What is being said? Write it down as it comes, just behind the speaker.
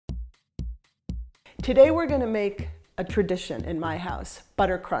Today we're going to make a tradition in my house,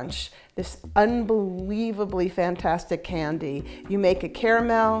 Buttercrunch, this unbelievably fantastic candy. You make a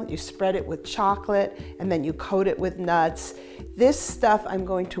caramel, you spread it with chocolate, and then you coat it with nuts. This stuff, I'm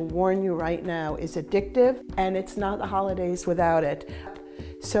going to warn you right now, is addictive, and it's not the holidays without it.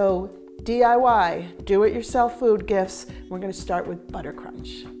 So DIY, do-it-yourself food gifts. We're going to start with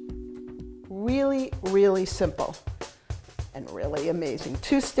Buttercrunch. Really, really simple and really amazing.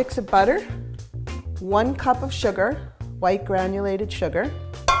 2 sticks of butter, 1 cup of sugar, white granulated sugar,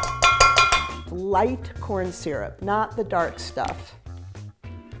 light corn syrup, not the dark stuff.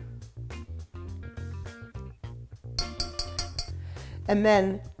 And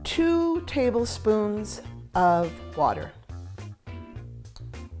then 2 tablespoons of water.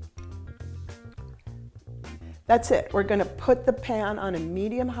 That's it. We're going to put the pan on a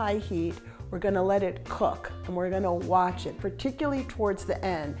medium-high heat. We're going to let it cook, and we're going to watch it, particularly towards the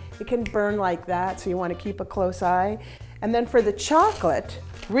end. It can burn like that, so you want to keep a close eye. And then for the chocolate,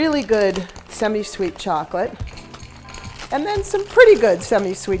 really good semi-sweet chocolate, and then some pretty good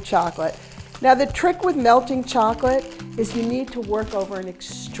semi-sweet chocolate. Now the trick with melting chocolate is you need to work over an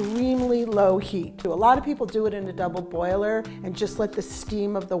extremely low heat. A lot of people do it in a double boiler and just let the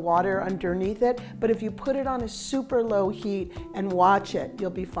steam of the water underneath it, but if you put it on a super low heat and watch it, you'll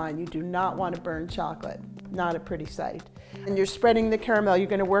be fine. You do not want to burn chocolate. Not a pretty sight. And you're spreading the caramel. You're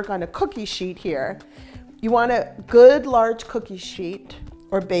going to work on a cookie sheet here. You want a good large cookie sheet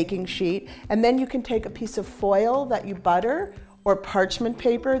or baking sheet, and then you can take a piece of foil that you butter or parchment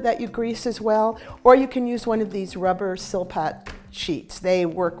paper that you grease as well, or you can use one of these rubber Silpat sheets. They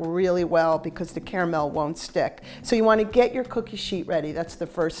work really well because the caramel won't stick. So you want to get your cookie sheet ready. That's the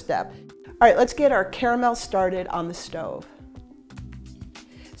first step. All right, let's get our caramel started on the stove.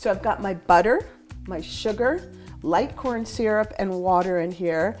 So I've got my butter, my sugar, light corn syrup, and water in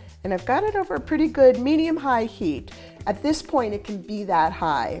here, and I've got it over a pretty good medium-high heat. At this point, it can be that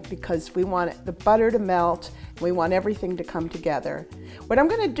high because we want the butter to melt, and we want everything to come together. What I'm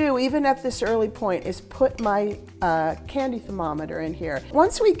going to do, even at this early point, is put my candy thermometer in here.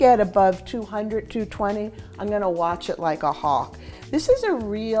 Once we get above 200, 220, I'm going to watch it like a hawk. This is a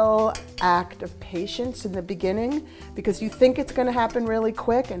real act of patience in the beginning because you think it's going to happen really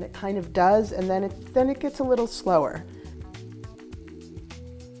quick, and it kind of does, and then it gets a little slower.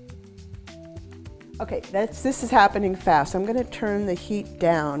 Okay, this is happening fast. I'm going to turn the heat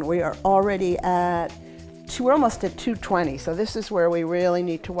down. We are already at, we're almost at 220, so this is where we really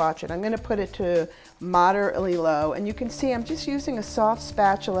need to watch it. I'm going to put it to moderately low, and you can see I'm just using a soft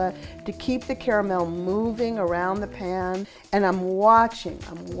spatula to keep the caramel moving around the pan, and I'm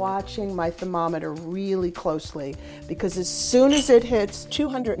watching my thermometer really closely because as soon as it hits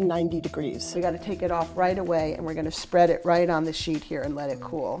 290 degrees, we got to take it off right away, and we're going to spread it right on the sheet here and let it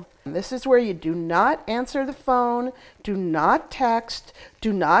cool. And this is where you do not answer the phone, do not text,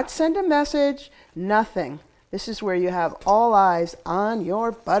 do not send a message, nothing. This is where you have all eyes on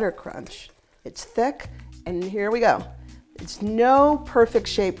your Buttercrunch. It's thick, and here we go. It's no perfect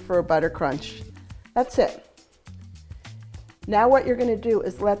shape for a Buttercrunch. That's it. Now what you're going to do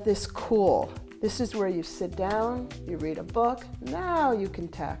is let this cool. This is where you sit down, you read a book, now you can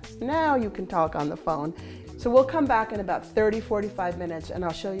text, now you can talk on the phone. So we'll come back in about 30-45 minutes, and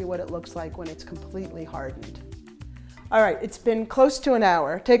I'll show you what it looks like when it's completely hardened. All right, it's been close to an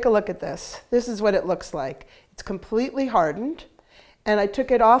hour. Take a look at this. This is what it looks like. It's completely hardened, and I took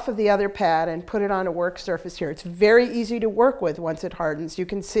it off of the other pad and put it on a work surface here. It's very easy to work with once it hardens. You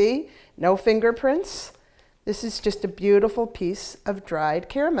can see no fingerprints. This is just a beautiful piece of dried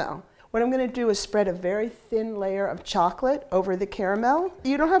caramel. What I'm going to do is spread a very thin layer of chocolate over the caramel.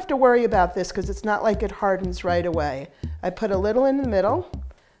 You don't have to worry about this because it's not like it hardens right away. I put a little in the middle,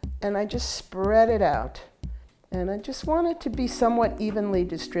 and I just spread it out. And I just want it to be somewhat evenly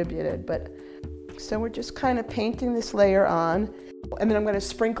distributed, so we're just kind of painting this layer on. And then I'm going to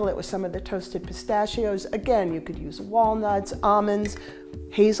sprinkle it with some of the toasted pistachios. Again, you could use walnuts, almonds,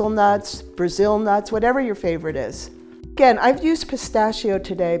 hazelnuts, Brazil nuts, whatever your favorite is. Again, I've used pistachio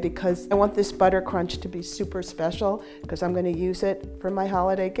today because I want this Buttercrunch to be super special because I'm going to use it for my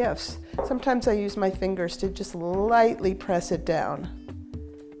holiday gifts. Sometimes I use my fingers to just lightly press it down.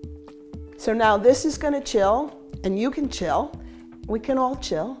 So now this is going to chill, and you can chill. We can all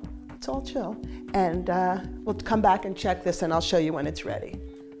chill. It's all chill. And we'll come back and check this, and I'll show you when it's ready.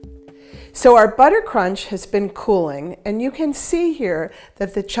 So our Buttercrunch has been cooling, and you can see here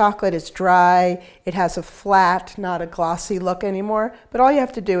that the chocolate is dry. It has a flat, not a glossy look anymore, but all you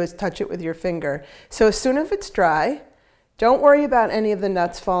have to do is touch it with your finger. So as soon as it's dry, don't worry about any of the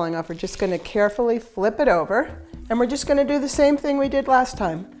nuts falling off. We're just going to carefully flip it over, and we're just going to do the same thing we did last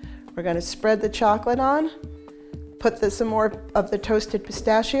time. We're going to spread the chocolate on, put some more of the toasted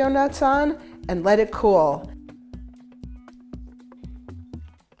pistachio nuts on, and let it cool.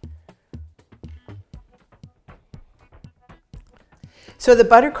 So the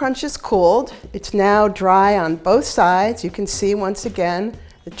Buttercrunch is cooled. It's now dry on both sides. You can see once again,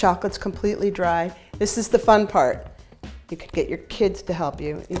 the chocolate's completely dry. This is the fun part. You could get your kids to help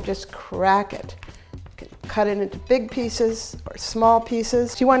you. You just crack it. You can cut it into big pieces or small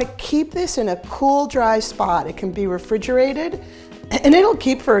pieces. You want to keep this in a cool, dry spot. It can be refrigerated and it'll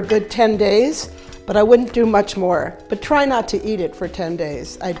keep for a good 10 days, but I wouldn't do much more. But try not to eat it for 10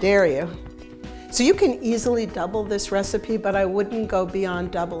 days. I dare you. So you can easily double this recipe, but I wouldn't go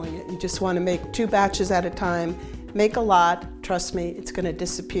beyond doubling it. You just want to make 2 batches at a time. Make a lot. Trust me, it's going to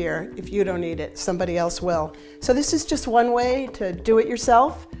disappear. If you don't eat it, somebody else will. So this is just one way to do it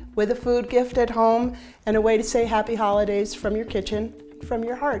yourself with a food gift at home and a way to say happy holidays from your kitchen, from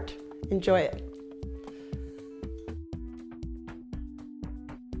your heart. Enjoy it.